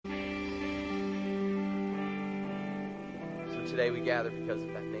today we gather because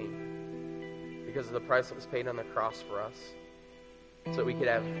of that name, because of the price that was paid on the cross for us, so that we could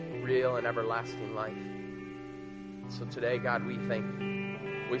have real and everlasting life. So today, God, we thank you.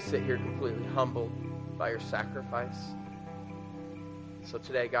 We sit here completely humbled by your sacrifice. So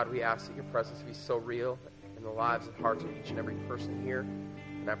today, God, we ask that your presence be so real in the lives and hearts of each and every person here.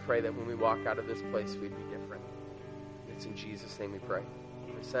 And I pray that when we walk out of this place, we'd be different. It's in Jesus' name we pray.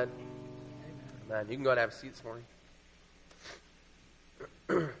 We said, amen. You can go and have a seat this morning.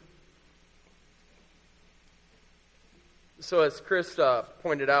 So as Chris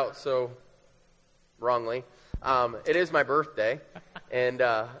pointed out so wrongly, it is my birthday, and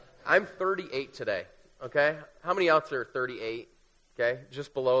I'm 38 today, okay? How many else are 38, okay?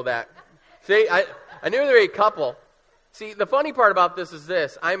 Just below that. See, I knew there were a couple. See, the funny part about this is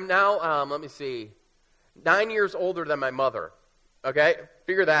this. I'm now, 9 years older than my mother, okay?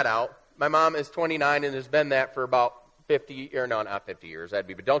 Figure that out. My mom is 29 and has been that for about 50, or no, not 50 years, that'd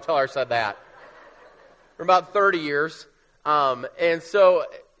be, but don't tell her I said that. For about 30 years. And so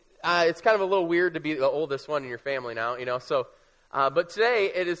it's kind of a little weird to be the oldest one in your family now, you know. So, but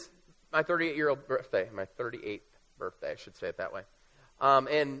today it is my 38-year-old birthday, my 38th birthday, I should say it that way.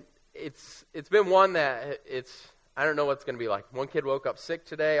 And it's been one that I don't know what's going to be like. One kid woke up sick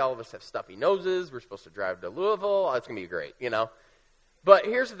today. All of us have stuffy noses. We're supposed to drive to Louisville. Oh, it's going to be great, you know. But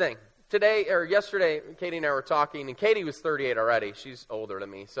here's the thing. Yesterday, Katie and I were talking, and Katie was 38 already. She's older than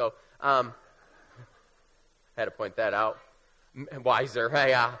me, so had to point that out. Wiser,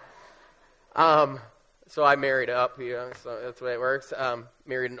 yeah. So I married up, you know, so that's the way it works.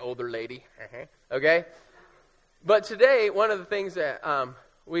 Married an older lady, okay? But today, one of the things that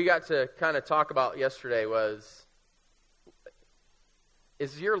we got to kind of talk about yesterday was,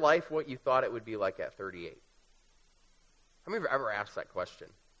 is your life what you thought it would be like at 38? How many of you ever asked that question?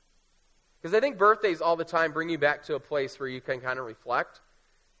 Because I think birthdays all the time bring you back to a place where you can kind of reflect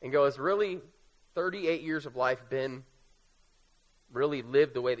and go, has really 38 years of life been really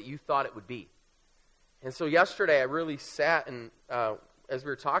lived the way that you thought it would be? And so yesterday I really sat and as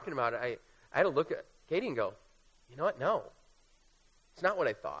we were talking about it, I had to look at Katie and go, you know what? No. It's not what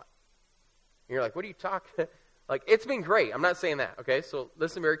I thought. And you're like, what are you talking? Like, it's been great. I'm not saying that, okay? So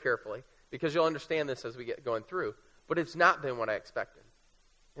listen very carefully because you'll understand this as we get going through. But it's not been what I expected.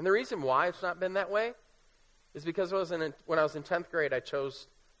 And the reason why it's not been that way is because when I was in 10th grade, I chose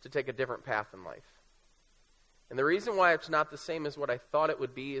to take a different path in life. And the reason why it's not the same as what I thought it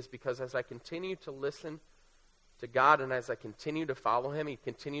would be is because as I continue to listen to God and as I continue to follow Him, He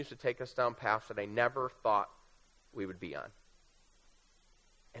continues to take us down paths that I never thought we would be on.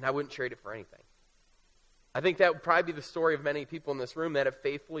 And I wouldn't trade it for anything. I think that would probably be the story of many people in this room that have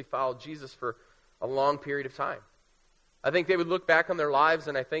faithfully followed Jesus for a long period of time. I think they would look back on their lives,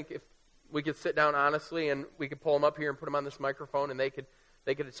 and I think if we could sit down honestly and we could pull them up here and put them on this microphone and they could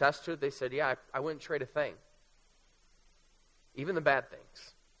attest to it, they said, yeah, I wouldn't trade a thing. Even the bad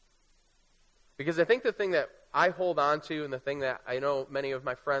things. Because I think the thing that I hold on to and the thing that I know many of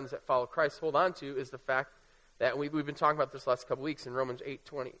my friends that follow Christ hold on to is the fact that we've been talking about this last couple weeks in Romans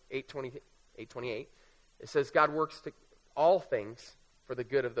 8:28. It says, God works all things for the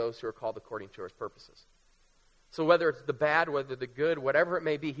good of those who are called according to His purposes. So whether it's the bad, whether the good, whatever it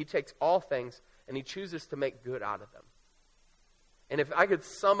may be, He takes all things and He chooses to make good out of them. And if I could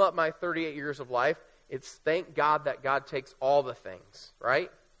sum up my 38 years of life, it's thank God that God takes all the things, right?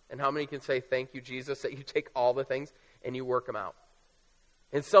 And how many can say thank you, Jesus, that you take all the things and you work them out?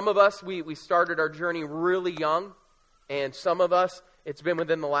 And some of us, we started our journey really young, and some of us, it's been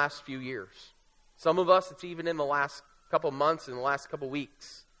within the last few years. Some of us, it's even in the last couple months, in the last couple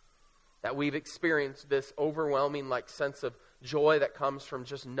weeks, that we've experienced this overwhelming sense of joy that comes from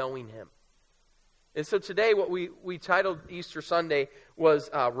just knowing Him. And so today what we titled Easter Sunday was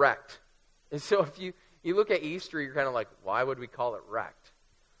Wrecked. And so if you look at Easter, you're kind of like, why would we call it wrecked?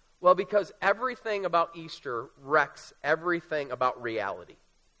 Well, because everything about Easter wrecks everything about reality.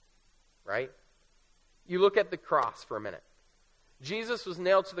 Right? You look at the cross for a minute. Jesus was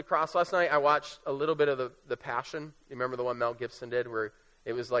nailed to the cross. Last night I watched a little bit of the Passion. You remember the one Mel Gibson did where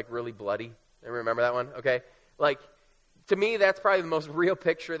it was really bloody? You remember that one? Okay. To me, that's probably the most real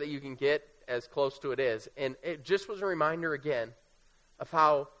picture that you can get as close to it is. And it just was a reminder again of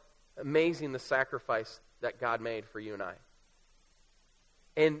how amazing the sacrifice that God made for you and I.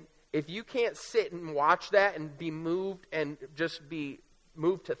 And if you can't sit and watch that and be moved and just be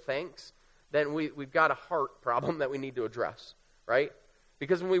moved to thanks, then we've got a heart problem that we need to address, right?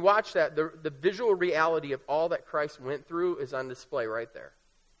 Because when we watch that, the visual reality of all that Christ went through is on display right there.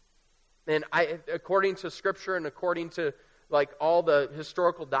 And according to Scripture and according to all the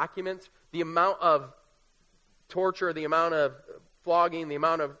historical documents, the amount of torture, the amount of flogging, the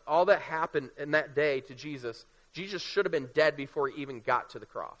amount of all that happened in that day to Jesus, Jesus should have been dead before he even got to the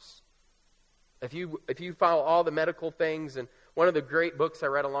cross. If you follow all the medical things, and one of the great books I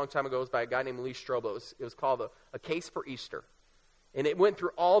read a long time ago was by a guy named Lee Strobel. It was called A Case for Easter. And it went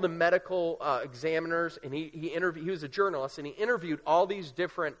through all the medical examiners, and he was a journalist, and he interviewed all these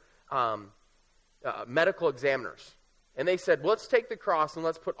different medical examiners. And they said, let's take the cross and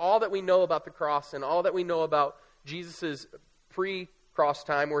let's put all that we know about the cross and all that we know about Jesus' pre-cross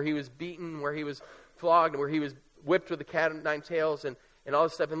time, where he was beaten, where he was flogged, where he was whipped with a cat of nine tails, and all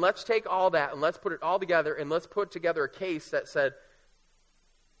this stuff. And let's take all that and let's put it all together, and let's put together a case that said,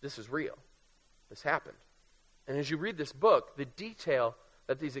 this is real. This happened. And as you read this book, the detail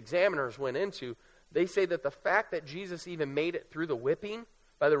that these examiners went into, they say that the fact that Jesus even made it through the whipping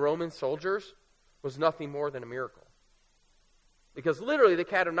by the Roman soldiers was nothing more than a miracle. Because literally the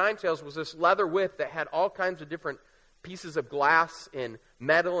cat of nine tails was this leather whip that had all kinds of different pieces of glass and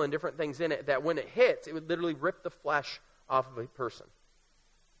metal and different things in it, that when it hits, it would literally rip the flesh off of a person.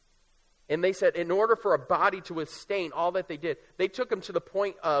 And they said in order for a body to withstand all that they did, they took them to the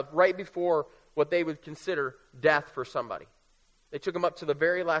point of right before what they would consider death for somebody. They took them up to the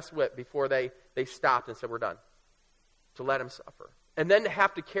very last whip before they stopped and said, we're done, to let him suffer. And then to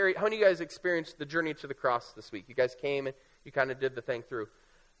have to carry, how many of you guys experienced the journey to the cross this week? You guys came and you kind of did the thing through.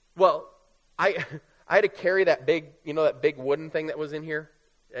 Well, I had to carry that big, that big wooden thing that was in here.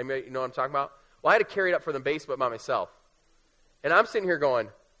 You know what I'm talking about? Well, I had to carry it up for the basement by myself. And I'm sitting here going,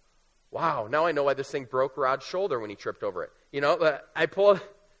 wow, now I know why this thing broke Rod's shoulder when he tripped over it. I pulled,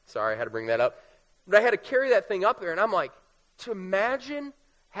 sorry, I had to bring that up. But I had to carry that thing up there, and I'm like, to imagine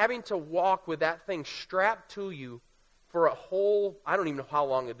having to walk with that thing strapped to you for a whole, I don't even know how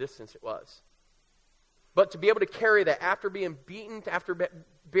long a distance it was. But to be able to carry that after being beaten, after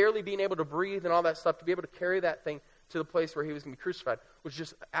barely being able to breathe and all that stuff, to be able to carry that thing to the place where he was going to be crucified was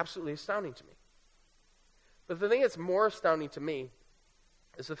just absolutely astounding to me. But the thing that's more astounding to me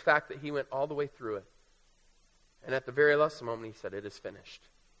is the fact that he went all the way through it. And at the very last moment, he said, it is finished.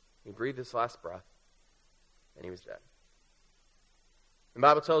 He breathed his last breath, and he was dead. The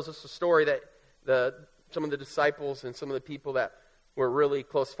Bible tells us a story that some of the disciples and some of the people that were really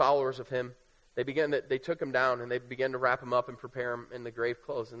close followers of him, they took him down and they began to wrap him up and prepare him in the grave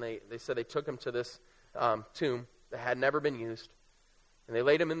clothes. And they said they took him to this tomb that had never been used. And they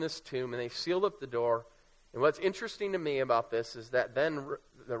laid him in this tomb and they sealed up the door. And what's interesting to me about this is that then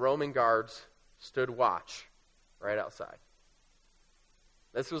the Roman guards stood watch right outside.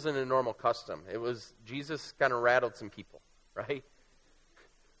 This wasn't a normal custom. It was, Jesus kind of rattled some people, right?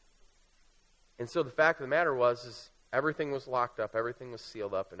 And so the fact of the matter is everything was locked up, everything was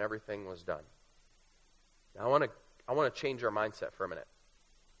sealed up, and everything was done. Now I want to change our mindset for a minute.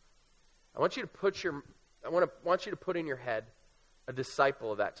 I want you to put in your head a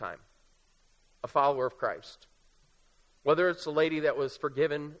disciple of that time, a follower of Christ. Whether it's the lady that was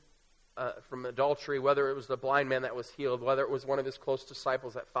forgiven from adultery, whether it was the blind man that was healed, whether it was one of his close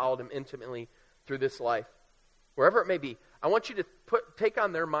disciples that followed him intimately through this life, wherever it may be, I want you to take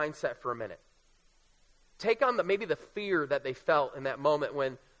on their mindset for a minute. Take on maybe the fear that they felt in that moment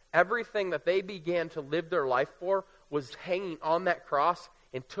when everything that they began to live their life for was hanging on that cross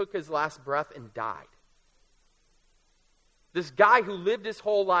and took his last breath and died. This guy who lived his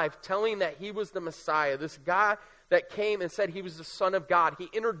whole life telling that he was the Messiah, this guy that came and said he was the Son of God, he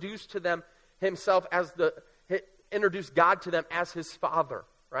introduced to them himself introduced God to them as his Father,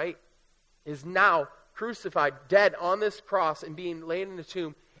 right? Is now crucified, dead on this cross and being laid in the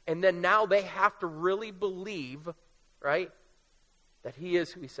tomb. And then now they have to really believe, right, that he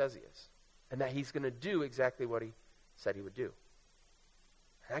is who he says he is. And that he's going to do exactly what he said he would do.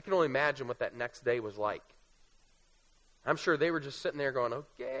 And I can only imagine what that next day was like. I'm sure they were just sitting there going,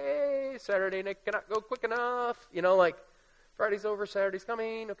 okay, Saturday night cannot go quick enough. Like Friday's over, Saturday's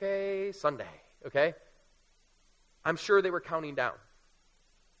coming, okay, Sunday, okay? I'm sure they were counting down.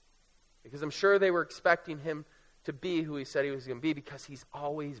 Because I'm sure they were expecting him to be who he said he was going to be, because he's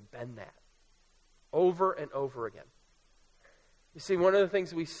always been that. Over and over again. You see, one of the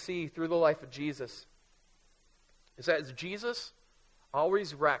things we see through the life of Jesus is that Jesus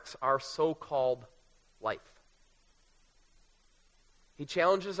always wrecks our so-called life. He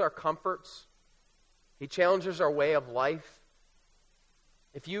challenges our comforts. He challenges our way of life.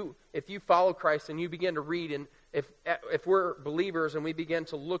 If you follow Christ and you begin to read, and if we're believers and we begin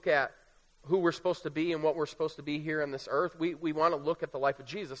to look at who we're supposed to be and what we're supposed to be here on this earth, we want to look at the life of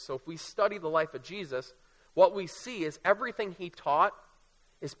Jesus. So if we study the life of Jesus, what we see is everything he taught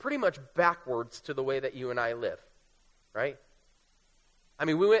is pretty much backwards to the way that you and I live, right? I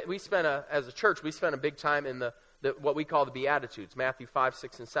mean, as a church, we spent a big time in the what we call the Beatitudes, Matthew 5,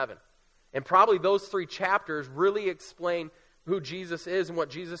 6, and 7. And probably those 3 chapters really explain who Jesus is and what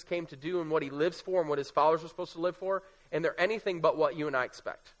Jesus came to do and what he lives for and what his followers are supposed to live for. And they're anything but what you and I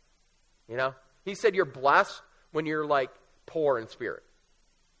expect. You know? He said you're blessed when you're like poor in spirit.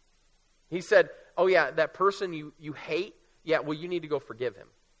 He said, oh yeah, that person you hate, yeah, well you need to go forgive him.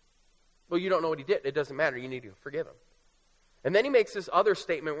 Well, you don't know what he did. It doesn't matter. You need to forgive him. And then he makes this other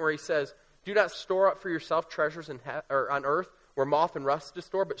statement where he says, do not store up for yourself treasures on earth where moth and rust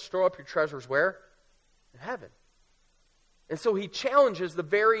destroy, but store up your treasures where? In heaven. And so he challenges the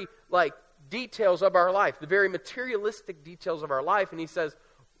very details of our life, the very materialistic details of our life. And he says,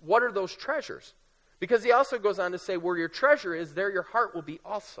 what are those treasures? Because he also goes on to say, where your treasure is, there your heart will be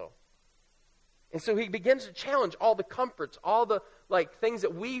also. And so he begins to challenge all the comforts, all the things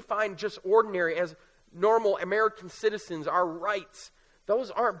that we find just ordinary as normal American citizens, our rights.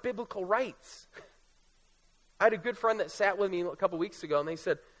 Those aren't biblical rights. I had a good friend that sat with me a couple weeks ago, and they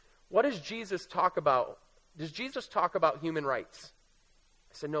said, what does Jesus talk about? Does Jesus talk about human rights?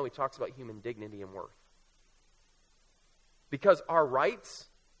 I said, no, he talks about human dignity and worth. Because our rights,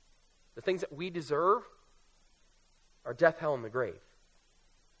 the things that we deserve, are death, hell, and the grave.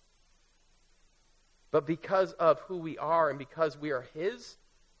 But because of who we are and because we are his,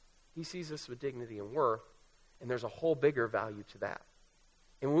 he sees us with dignity and worth, and there's a whole bigger value to that.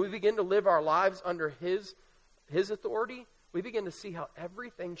 And when we begin to live our lives under his authority, we begin to see how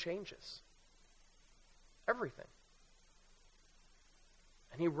everything changes. Everything.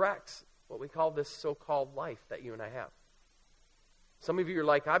 And he wrecks what we call this so-called life that you and I have. Some of you are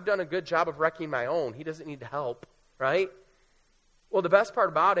like, I've done a good job of wrecking my own. He doesn't need help, right? Well, the best part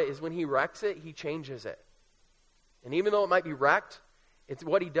about it is when he wrecks it, he changes it. And even though it might be wrecked, it's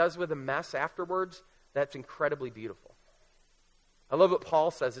what he does with a mess afterwards that's incredibly beautiful. I love what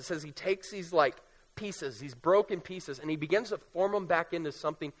Paul says. It says he takes these pieces, these broken pieces, and he begins to form them back into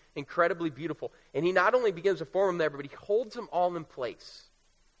something incredibly beautiful. And he not only begins to form them there, but he holds them all in place.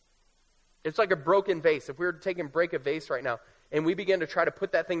 It's like a broken vase. If we were to take and break a vase right now, and we begin to try to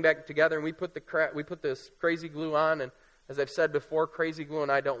put that thing back together, and we put this crazy glue on, and as I've said before, crazy glue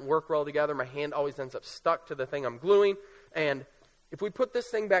and I don't work well together. My hand always ends up stuck to the thing I'm gluing. And if we put this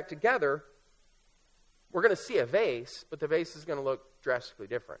thing back together, we're going to see a vase, but the vase is going to look drastically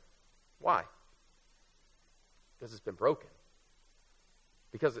different. Why? Because it's been broken.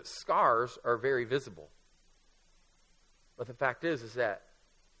 Because its scars are very visible. But the fact is that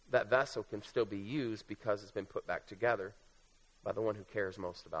vessel can still be used because it's been put back together by the one who cares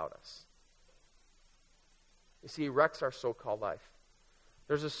most about us. You see, he wrecks our so-called life.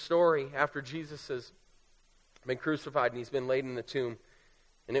 There's a story after Jesus has been crucified and he's been laid in the tomb.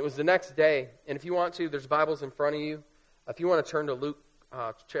 And it was the next day. And if you want to, there's Bibles in front of you. If you want to turn to Luke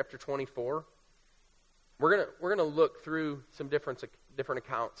chapter 24, we're gonna look through some different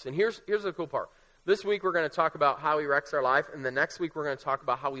accounts. And here's the cool part. This week we're going to talk about how he wrecks our life, and the next week we're going to talk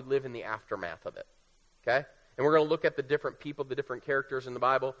about how we live in the aftermath of it. Okay? And we're going to look at the different people, the different characters in the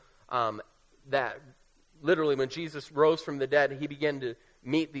Bible that literally when Jesus rose from the dead, he began to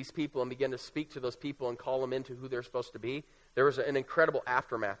meet these people and begin to speak to those people and call them into who they're supposed to be. There was an incredible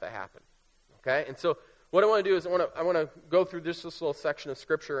aftermath that happened. Okay? And so what I want to do is I want to go through this little section of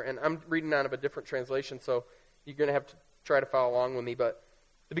Scripture, and I'm reading out of a different translation, so you're going to have to try to follow along with me. But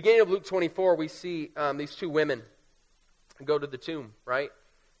the beginning of Luke 24, we see these 2 women go to the tomb, right?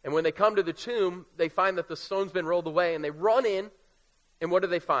 And when they come to the tomb, they find that the stone's been rolled away, and they run in, and what do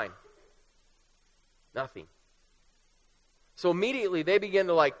they find? Nothing. So immediately they begin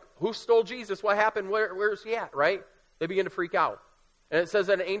to who stole Jesus? What happened? Where's he at, right? They begin to freak out. And it says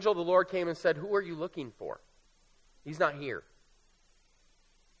that an angel of the Lord came and said, who are you looking for? He's not here.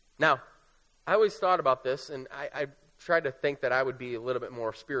 Now, I always thought about this, and I tried to think that I would be a little bit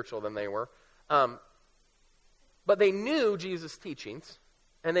more spiritual than they were. But they knew Jesus' teachings,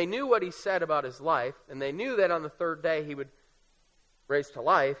 and they knew what he said about his life, and they knew that on the 3rd day he would raise to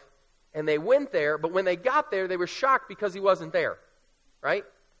life, and they went there, but when they got there, they were shocked because he wasn't there, right?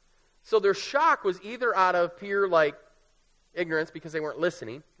 So their shock was either out of pure, ignorance because they weren't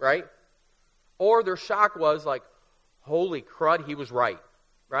listening, right? Or their shock was holy crud, he was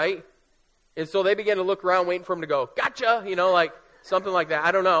right? And so they began to look around waiting for him to go, gotcha, something like that.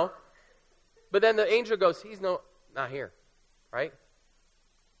 I don't know. But then the angel goes, he's not here, right?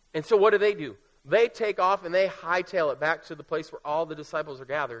 And so what do? They take off and they hightail it back to the place where all the disciples are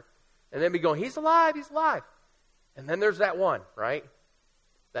gathered. And then be going, he's alive, he's alive. And then there's that one, right?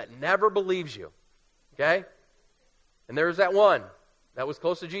 That never believes you, okay? And there's that one that was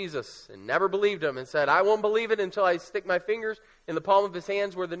close to Jesus and never believed him and said, I won't believe it until I stick my fingers in the palm of his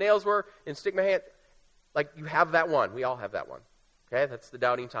hands where the nails were and stick my hand. Like, you have that one. We all have that one. Okay, that's the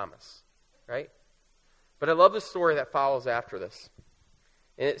doubting Thomas, right? But I love the story that follows after this.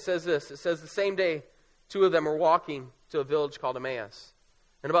 And it says this. It says the same day, two of them were walking to a village called Emmaus.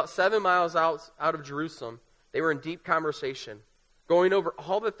 And about 7 miles out of Jerusalem, they were in deep conversation, going over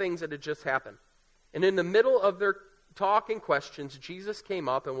all the things that had just happened. And in the middle of their talk and questions, Jesus came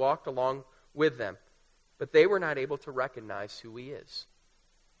up and walked along with them. But they were not able to recognize who he is.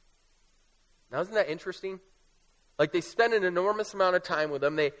 Now, isn't that interesting? Like, they spent an enormous amount of time with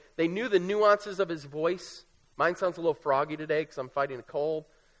him. They knew the nuances of his voice. Mine sounds a little froggy today because I'm fighting a cold.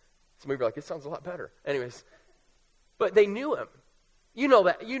 Some of you are like, it sounds a lot better. Anyways, but they knew him. You know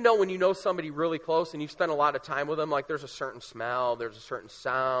that. You know when you know somebody really close and you spend a lot of time with them, like there's a certain smell, there's a certain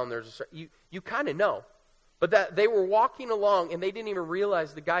sound, you kind of know. But that they were walking along and they didn't even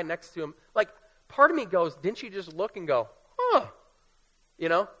realize the guy next to him. Like, part of me goes, didn't you just look and go, huh? You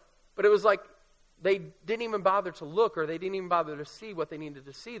know? But it was like they didn't even bother to look, or they didn't even bother to see what they needed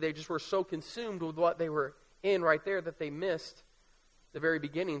to see. They just were so consumed with what they were in right there that they missed the very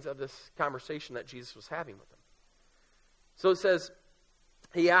beginnings of this conversation that Jesus was having with them. So it says,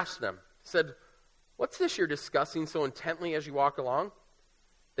 he asked them, said, what's this you're discussing so intently as you walk along?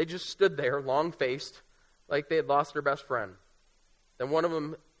 They just stood there, long-faced, like they had lost their best friend. Then one of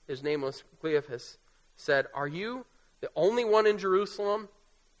them, his name was Cleophas, said, are you the only one in Jerusalem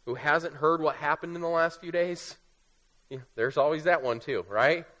who hasn't heard what happened in the last few days? Yeah, there's always that one too,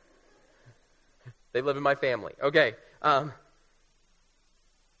 right? They live in my family. Okay.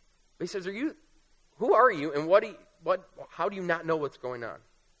 He says, who are you, and how do you not know what's going on?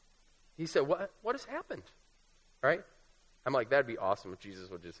 He said, what has happened? Right? I'm like, that'd be awesome if Jesus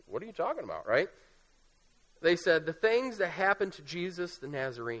would just, what are you talking about, right? They said, the things that happened to Jesus the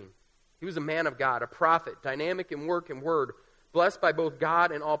Nazarene. He was a man of God, a prophet, dynamic in work and word, blessed by both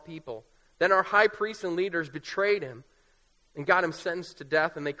God and all people. Then our high priests and leaders betrayed him and got him sentenced to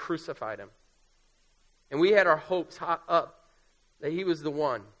death, and they crucified him. And we had our hopes hot up that he was the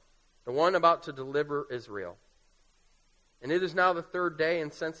one about to deliver Israel. And it is now the third day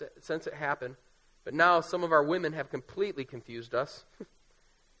and since it happened, but now some of our women have completely confused us.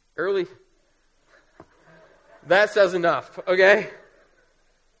 That says enough, okay?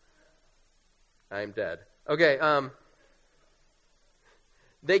 I'm dead. Okay,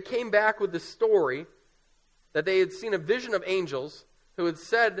 they came back with the story that they had seen a vision of angels who had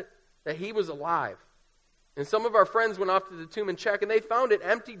said that he was alive. And some of our friends went off to the tomb and checked, and they found it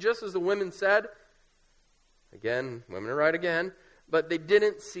empty just as the women said. Again, women are right again. But they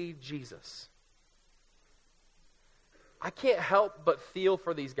didn't see Jesus. I can't help but feel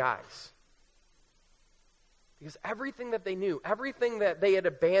for these guys. Because everything that they knew, everything that they had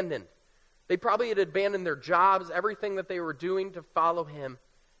abandoned, they probably had abandoned their jobs, everything that they were doing to follow him.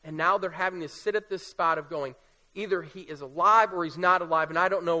 And now they're having to sit at this spot of going, either he is alive or he's not alive, and I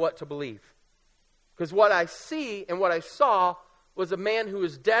don't know what to believe. Because what I see and what I saw was a man who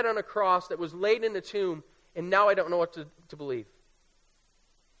was dead on a cross that was laid in a tomb, and now I don't know what to believe.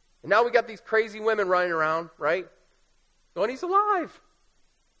 And now we got these crazy women running around, right? Going, he's alive.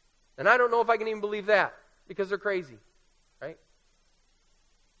 And I don't know if I can even believe that because they're crazy, right?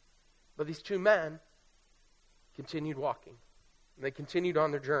 But these two men continued walking. And they continued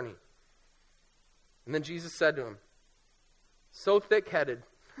on their journey. And then Jesus said to him, so thick-headed,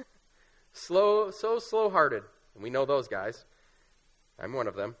 so slow-hearted, and we know those guys. I'm one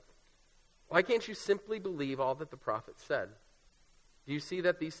of them. Why can't you simply believe all that the prophet said? Do you see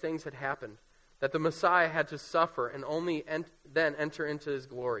that these things had happened? That the Messiah had to suffer and only then enter into his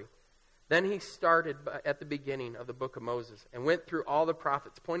glory? Then he started at the beginning of the book of Moses and went through all the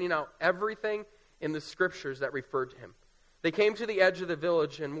prophets, pointing out everything in the scriptures that referred to him. They came to the edge of the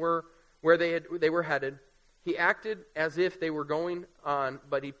village and were where they were headed. He acted as if they were going on,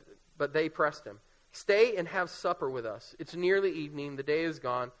 but they pressed him. Stay and have supper with us. It's nearly evening. The day is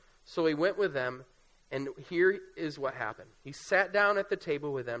gone. So he went with them, and here is what happened. He sat down at the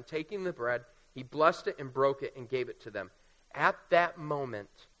table with them, taking the bread. He blessed it and broke it and gave it to them. At that moment,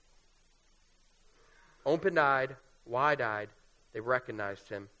 open-eyed, wide-eyed, they recognized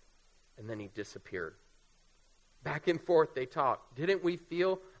him, and then he disappeared. Back and forth they talked. Didn't we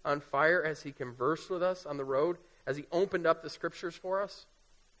feel on fire as he conversed with us on the road, as he opened up the scriptures for us?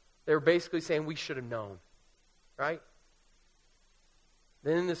 They were basically saying we should have known, right?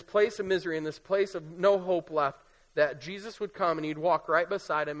 Then in this place of misery, in this place of no hope left, that Jesus would come and he'd walk right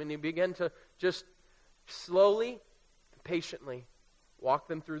beside him and he'd begin to just slowly, patiently walk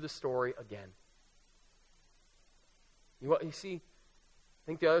them through the story again. You see,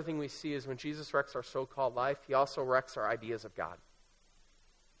 think the other thing we see is when Jesus wrecks our so-called life, he also wrecks our ideas of God.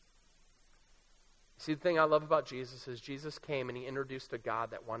 See, the thing I love about Jesus is Jesus came and he introduced a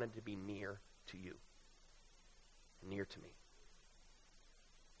God that wanted to be near to you, near to me.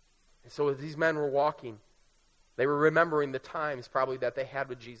 And so as these men were walking, they were remembering the times probably that they had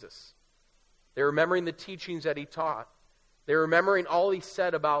with Jesus. They were remembering the teachings that he taught. They were remembering all he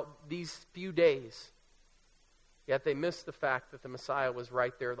said about these few days. Yet they missed the fact that the Messiah was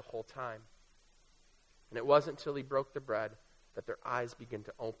right there the whole time. And it wasn't until he broke the bread that their eyes began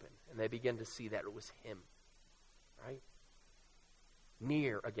to open and they began to see that it was him. Right?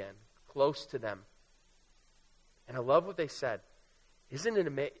 Near again, close to them. And I love what they said. Isn't it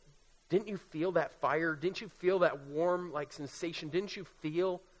amazing? Didn't you feel that fire? Didn't you feel that warm sensation? Didn't you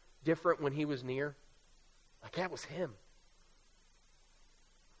feel different when he was near? Like that was him.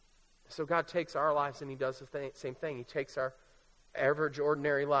 So God takes our lives and he does the same thing. He takes our average,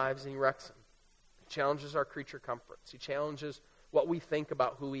 ordinary lives and he wrecks them. He challenges our creature comforts. He challenges what we think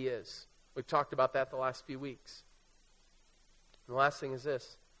about who he is. We've talked about that the last few weeks. And the last thing is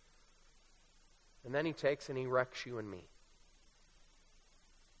this. And then he takes and he wrecks you and me.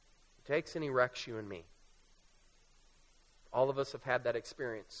 He takes and he wrecks you and me. All of us have had that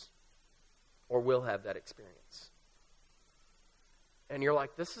experience or will have that experience. And you're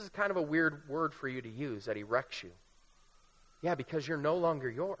like, this is kind of a weird word for you to use, that he wrecks you. Yeah, because you're no longer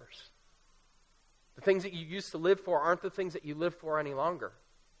yours. The things that you used to live for aren't the things that you live for any longer.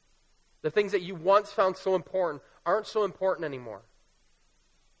 The things that you once found so important aren't so important anymore.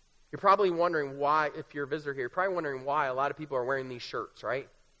 You're probably wondering why, if you're a visitor here, you're probably wondering why a lot of people are wearing these shirts, right?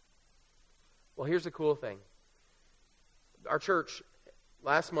 Well, here's the cool thing. Our church,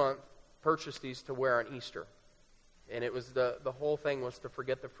 last month, purchased these to wear on Easter. And it was the whole thing was to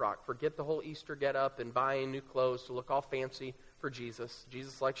forget the frock. Forget the whole Easter get up and buying new clothes to look all fancy for Jesus.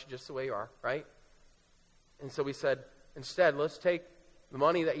 Jesus likes you just the way you are, right? And so we said, instead, let's take the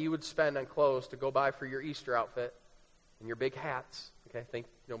money that you would spend on clothes to go buy for your Easter outfit and your big hats. Okay, I think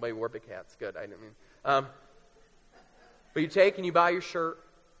nobody wore big hats. Good, I didn't mean. But you take and you buy your shirt.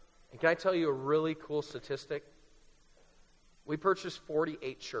 And can I tell you a really cool statistic? We purchased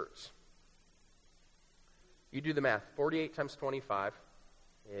 48 shirts. You do the math. 48 times 25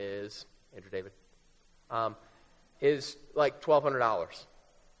 is, Andrew David, is like $1,200.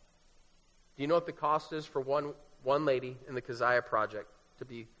 Do you know what the cost is for one lady in the Keziah Project to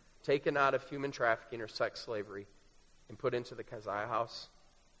be taken out of human trafficking or sex slavery and put into the Keziah house?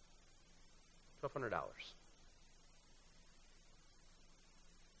 $1,200.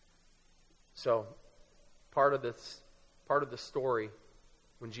 So, part of the story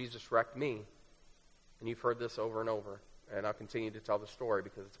when Jesus wrecked me, and you've heard this over and over, and I'll continue to tell the story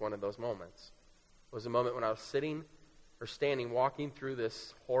because it's one of those moments, was a moment when I was standing, walking through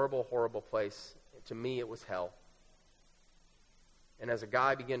this horrible, horrible place. To me, it was hell. And as a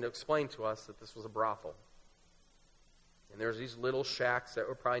guy began to explain to us that this was a brothel, and there was these little shacks that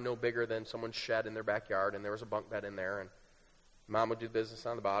were probably no bigger than someone's shed in their backyard, and there was a bunk bed in there, and mom would do business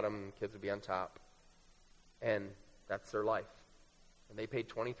on the bottom, and the kids would be on top. And that's their life. And they paid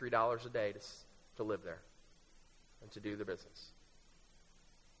 $23 a day to live there and to do the business.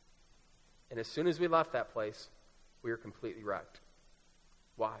 And as soon as we left that place, we were completely wrecked.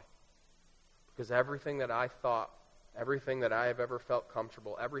 Why? Because everything that I thought, everything that I have ever felt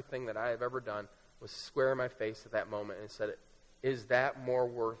comfortable, everything that I have ever done was square in my face at that moment and said, is that more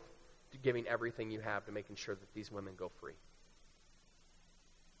worth giving everything you have to making sure that these women go free?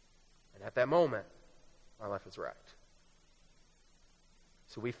 And at that moment, my life was wrecked.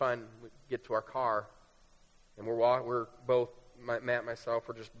 So we get to our car, and we're both, Matt and myself,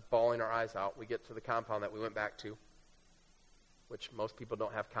 we're just bawling our eyes out. We get to the compound that we went back to, which most people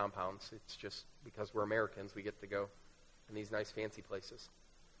don't have compounds. It's just because we're Americans, we get to go in these nice fancy places.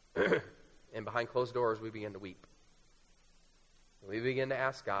 And behind closed doors, we begin to weep. And we begin to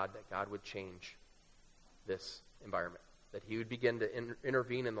ask God that God would change this environment, that he would begin to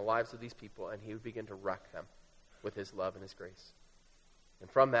intervene in the lives of these people, and he would begin to wreck them with his love and his grace. And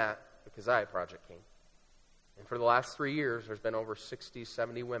from that, the Keziah Project came. And for the last 3 years, there's been over 60,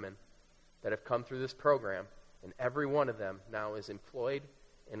 70 women that have come through this program, and every one of them now is employed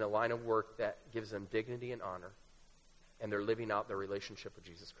in a line of work that gives them dignity and honor, and they're living out their relationship with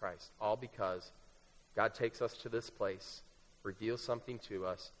Jesus Christ, all because God takes us to this place, reveals something to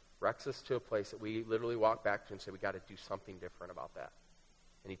us, wrecks us to a place that we literally walk back to and say, we got to do something different about that.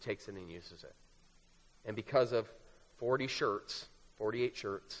 And he takes it and uses it. And because of 48 shirts,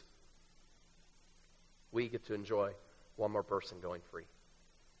 we get to enjoy one more person going free.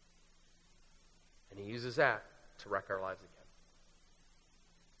 And he uses that to wreck our lives again.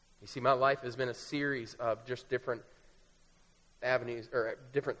 You see, my life has been a series of just different avenues or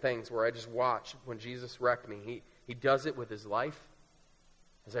different things where I just watch when Jesus wrecked me. He does it with his life.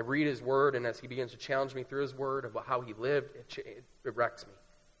 As I read his word and as he begins to challenge me through his word about how he lived, it wrecks me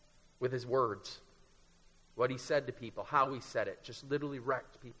with his words. What he said to people, how he said it, just literally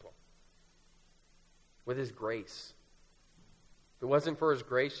wrecked people. With his grace. If it wasn't for his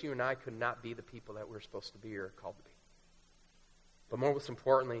grace, you and I could not be the people that we're supposed to be or called to be. But most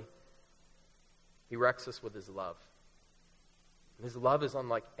importantly, he wrecks us with his love. And his love is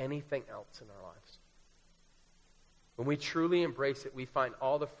unlike anything else in our lives. When we truly embrace it, we find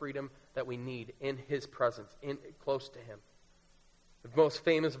all the freedom that we need in his presence, close to him. The most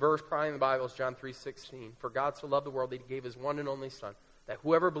famous verse probably in the Bible is John 3:16. For God so loved the world that he gave his one and only Son, that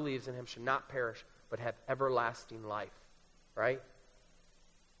whoever believes in him should not perish, but have everlasting life. Right?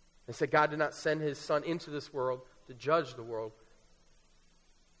 They said God did not send his Son into this world to judge the world,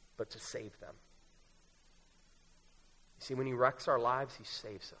 but to save them. You see, when he wrecks our lives, he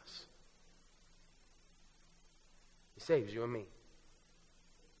saves us. He saves you and me.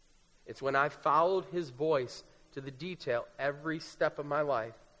 It's when I followed his voice to the detail every step of my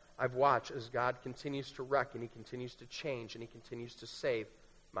life, I've watched as God continues to wreck and he continues to change and he continues to save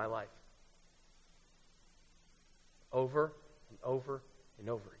my life. Over and over and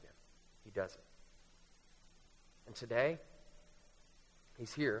over again. He does it. And today,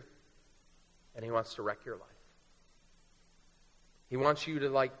 he's here and he wants to wreck your life. He wants you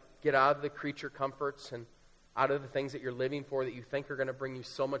to get out of the creature comforts and out of the things that you're living for that you think are going to bring you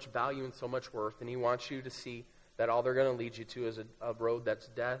so much value and so much worth. And he wants you to see that all they're going to lead you to is a road that's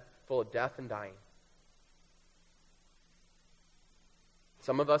full of death and dying.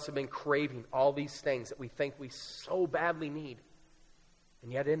 Some of us have been craving all these things that we think we so badly need.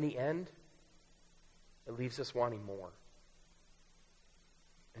 And yet in the end, it leaves us wanting more.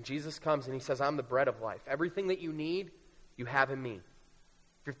 And Jesus comes and he says, I'm the bread of life. Everything that you need, you have in me.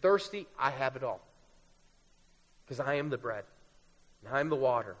 If you're thirsty, I have it all. Because I am the bread. And I am the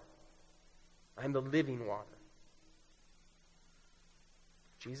water. I am the living water.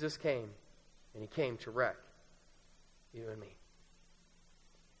 Jesus came, and he came to wreck you and me.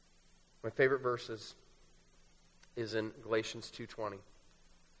 My favorite verses is in Galatians 2:20. And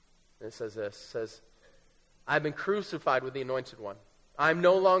it says this, it says, I've been crucified with the Anointed One. I'm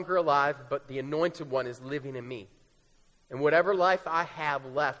no longer alive, but the Anointed One is living in me. And whatever life I have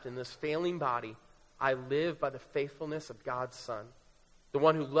left in this failing body, I live by the faithfulness of God's Son, the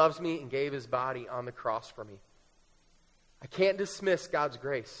one who loves me and gave his body on the cross for me. I can't dismiss God's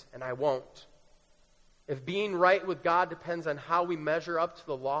grace, and I won't. If being right with God depends on how we measure up to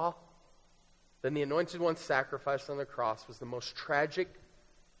the law, then the Anointed One's sacrifice on the cross was the most tragic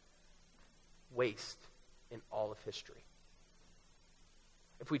waste in all of history.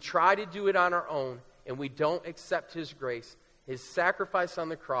 If we try to do it on our own and we don't accept his grace, his sacrifice on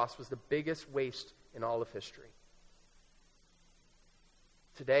the cross was the biggest waste in all of history.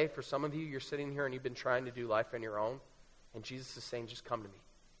 Today, for some of you, you're sitting here and you've been trying to do life on your own, and Jesus is saying, just come to me.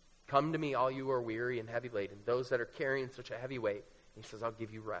 Come to me, all you who are weary and heavy laden, those that are carrying such a heavy weight. And he says, I'll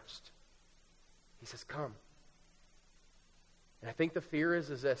give you rest. He says, come. And I think the fear is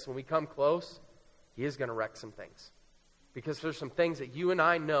this, when we come close, he is going to wreck some things. Because there's some things that you and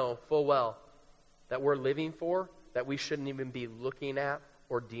I know full well that we're living for that we shouldn't even be looking at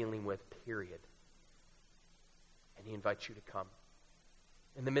or dealing with, period. And he invites you to come.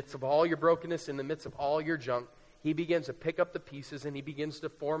 In the midst of all your brokenness, in the midst of all your junk, he begins to pick up the pieces and he begins to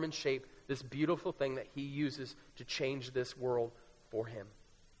form and shape this beautiful thing that he uses to change this world for him.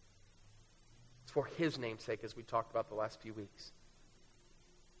 It's for his name's sake, as we talked about the last few weeks.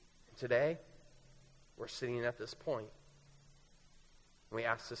 And today, we're sitting at this point, and we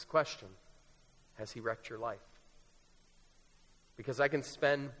ask this question, has he wrecked your life? Because I can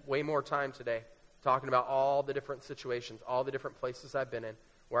spend way more time today talking about all the different situations, all the different places I've been in,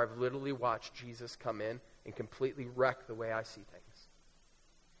 where I've literally watched Jesus come in and completely wreck the way I see things.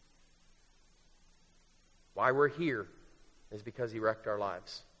 Why we're here is because he wrecked our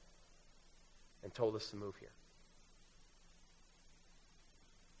lives and told us to move here.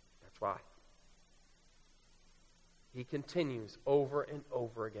 That's why. He continues over and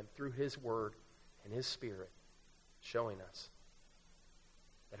over again through his word and his spirit, showing us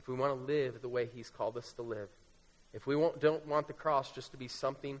that if we want to live the way he's called us to live, if we don't want the cross just to be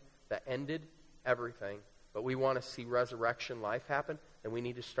something that ended everything, but we want to see resurrection life happen, then we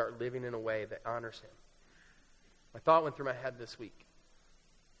need to start living in a way that honors him. My thought went through my head this week.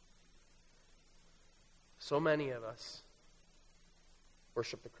 So many of us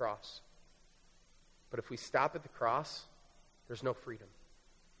worship the cross. But if we stop at the cross, there's no freedom.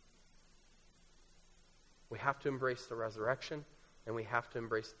 We have to embrace the resurrection, and we have to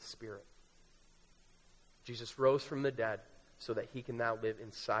embrace the Spirit. Jesus rose from the dead so that he can now live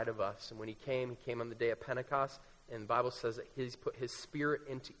inside of us. And when he came on the day of Pentecost, and the Bible says that he's put his Spirit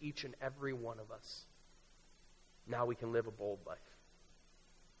into each and every one of us. Now we can live a bold life.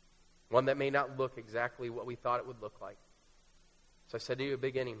 One that may not look exactly what we thought it would look like. So I said to you at the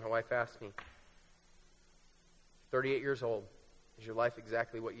beginning, my wife asked me, 38 years old, is your life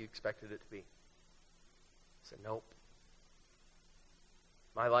exactly what you expected it to be? I said, nope.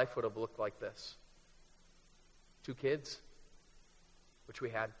 My life would have looked like this. 2 kids, which we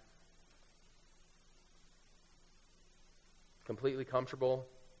had. Completely comfortable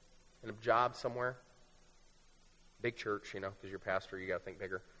in a job somewhere. Big church, because you're a pastor, you got to think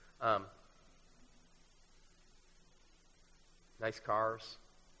bigger. Nice cars.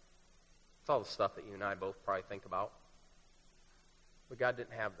 It's all the stuff that you and I both probably think about. But God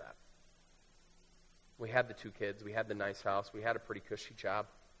didn't have that. We had the 2 kids. We had the nice house. We had a pretty cushy job.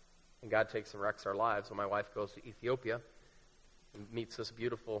 And God takes and wrecks our lives when my wife goes to Ethiopia and meets this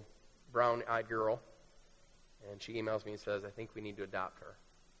beautiful brown-eyed girl. And she emails me and says, I think we need to adopt her.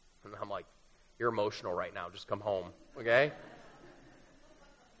 And I'm like, you're emotional right now. Just come home, okay?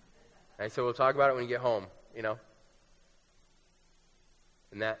 And I said, we'll talk about it when you get home,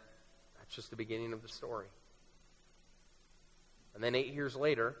 And that's just the beginning of the story. And then 8 years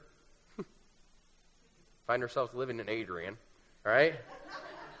later, find ourselves living in Adrian, all right?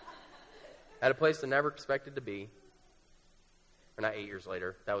 At a place I never expected to be. Or not 8 years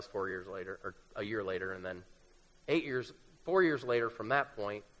later. That was 4 years later, or a year later. And then 4 years later from that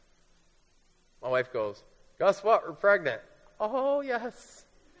point, my wife goes, guess what? We're pregnant. Oh, yes.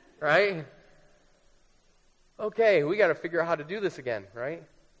 Right? Okay, we got to figure out how to do this again, right?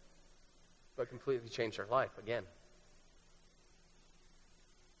 But completely changed our life again.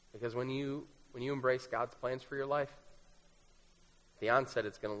 Because when you embrace God's plans for your life, at the onset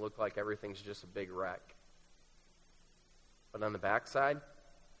it's going to look like everything's just a big wreck. But on the backside,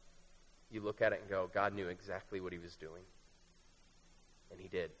 you look at it and go, God knew exactly what he was doing. And he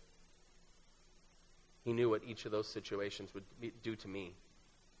did. He knew what each of those situations would do to me.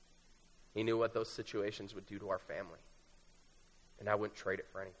 He knew what those situations would do to our family. And I wouldn't trade it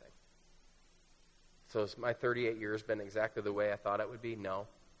for anything. So has my 38 years been exactly the way I thought it would be? No.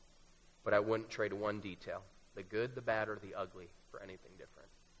 But I wouldn't trade one detail, the good, the bad, or the ugly, for anything different.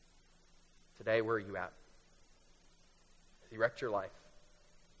 Today, where are you at? Has he wrecked your life?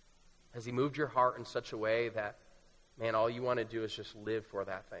 Has he moved your heart in such a way that, man, all you want to do is just live for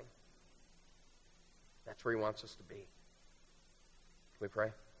that thing? That's where he wants us to be. Can we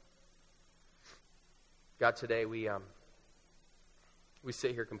pray? God, today we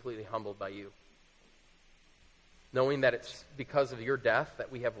sit here completely humbled by you, knowing that it's because of your death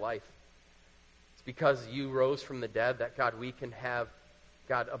that we have life. It's because you rose from the dead that, God, we can have,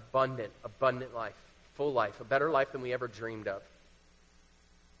 God, abundant life, full life, a better life than we ever dreamed of.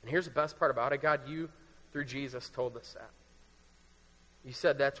 And here's the best part about it, God, you, through Jesus, told us that. You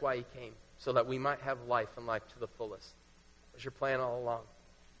said that's why he came, so that we might have life and life to the fullest. It was your plan all along.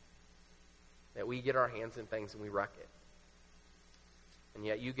 That we get our hands in things and we wreck it. And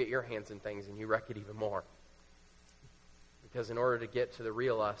yet you get your hands in things and you wreck it even more. Because in order to get to the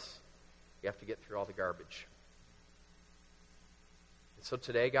real us, you have to get through all the garbage. And so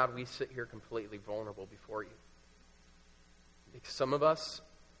today, God, we sit here completely vulnerable before you. Because some of us,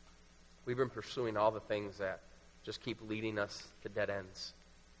 we've been pursuing all the things that just keep leading us to dead ends.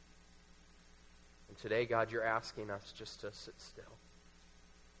 And today, God, you're asking us just to sit still.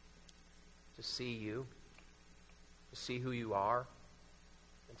 To see you, to see who you are,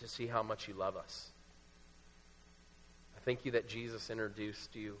 and to see how much you love us. I thank you that Jesus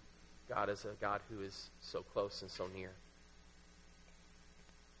introduced you, God, as a God who is so close and so near.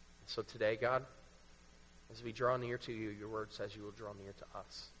 So today, God, as we draw near to you, your word says you will draw near to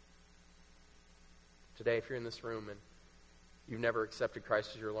us. Today, if you're in this room and you've never accepted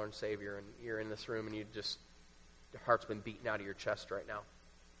Christ as your Lord and Savior, and you're in this room and your heart's been beaten out of your chest right now,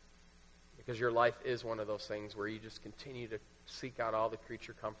 because your life is one of those things where you just continue to seek out all the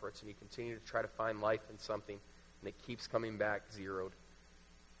creature comforts and you continue to try to find life in something and it keeps coming back zeroed.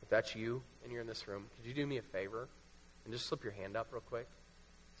 If that's you and you're in this room, could you do me a favor and just slip your hand up real quick?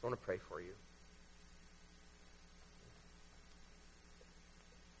 I want to pray for you.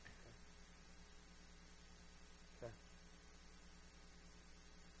 Okay.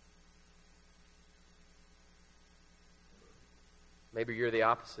 Maybe you're the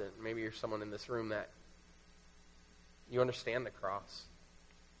opposite. Maybe you're someone in this room that you understand the cross.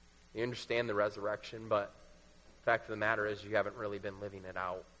 You understand the resurrection, but the fact of the matter is you haven't really been living it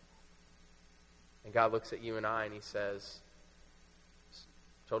out. And God looks at you and I and he says,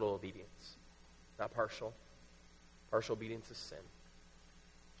 total obedience, not partial. Partial obedience is sin.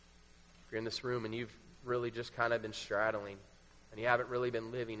 If you're in this room and you've really just kind of been straddling and you haven't really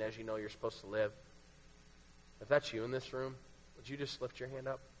been living as you know you're supposed to live, if that's you in this room, would you just lift your hand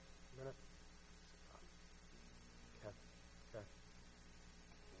up a minute? Okay.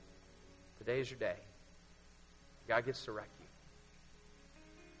 Today is your day. God gets to wreck you.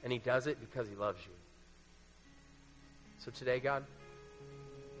 And he does it because he loves you. So today, God,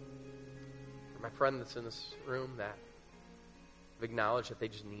 for my friend that's in this room that have acknowledged that they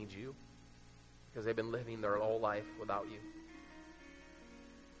just need you because they've been living their whole life without you,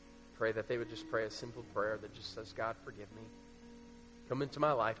 pray that they would just pray a simple prayer that just says, God, forgive me. Come into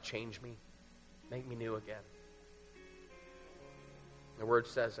my life, change me, make me new again. The word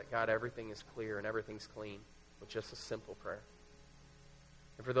says that, God, everything is clear and everything's clean with just a simple prayer.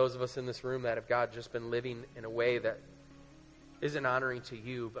 And for those of us in this room that have, God, just been living in a way that isn't honoring to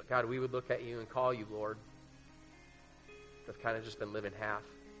you, but God, we would look at you and call you Lord, have kind of just been living half.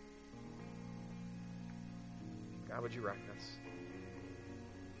 God, would you wreck us?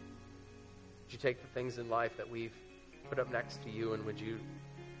 Would you take the things in life that we've put up next to you and would you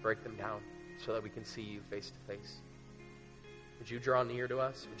break them down so that we can see you face to face? Would you draw near to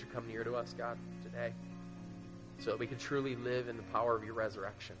us? Would you come near to us, God, today? So that we can truly live in the power of your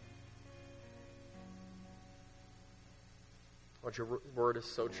resurrection. Lord, your word is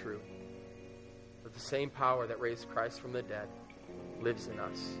so true. That the same power that raised Christ from the dead lives in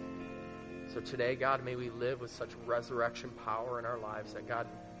us. So today, God, may we live with such resurrection power in our lives that, God,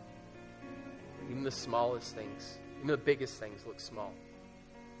 even the smallest things, even the biggest things look small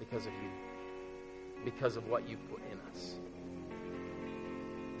because of you, because of what you put in us.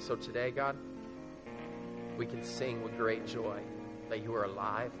 So today, God, we can sing with great joy that you are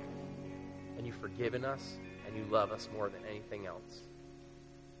alive and you've forgiven us and you love us more than anything else.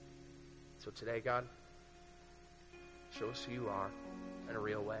 So today, God, show us who you are in a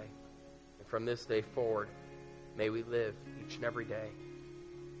real way. And from this day forward, may we live each and every day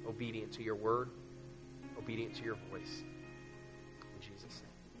obedient to your word, obedient to your voice. In Jesus'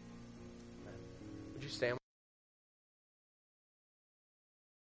 name. Amen. Would you stand?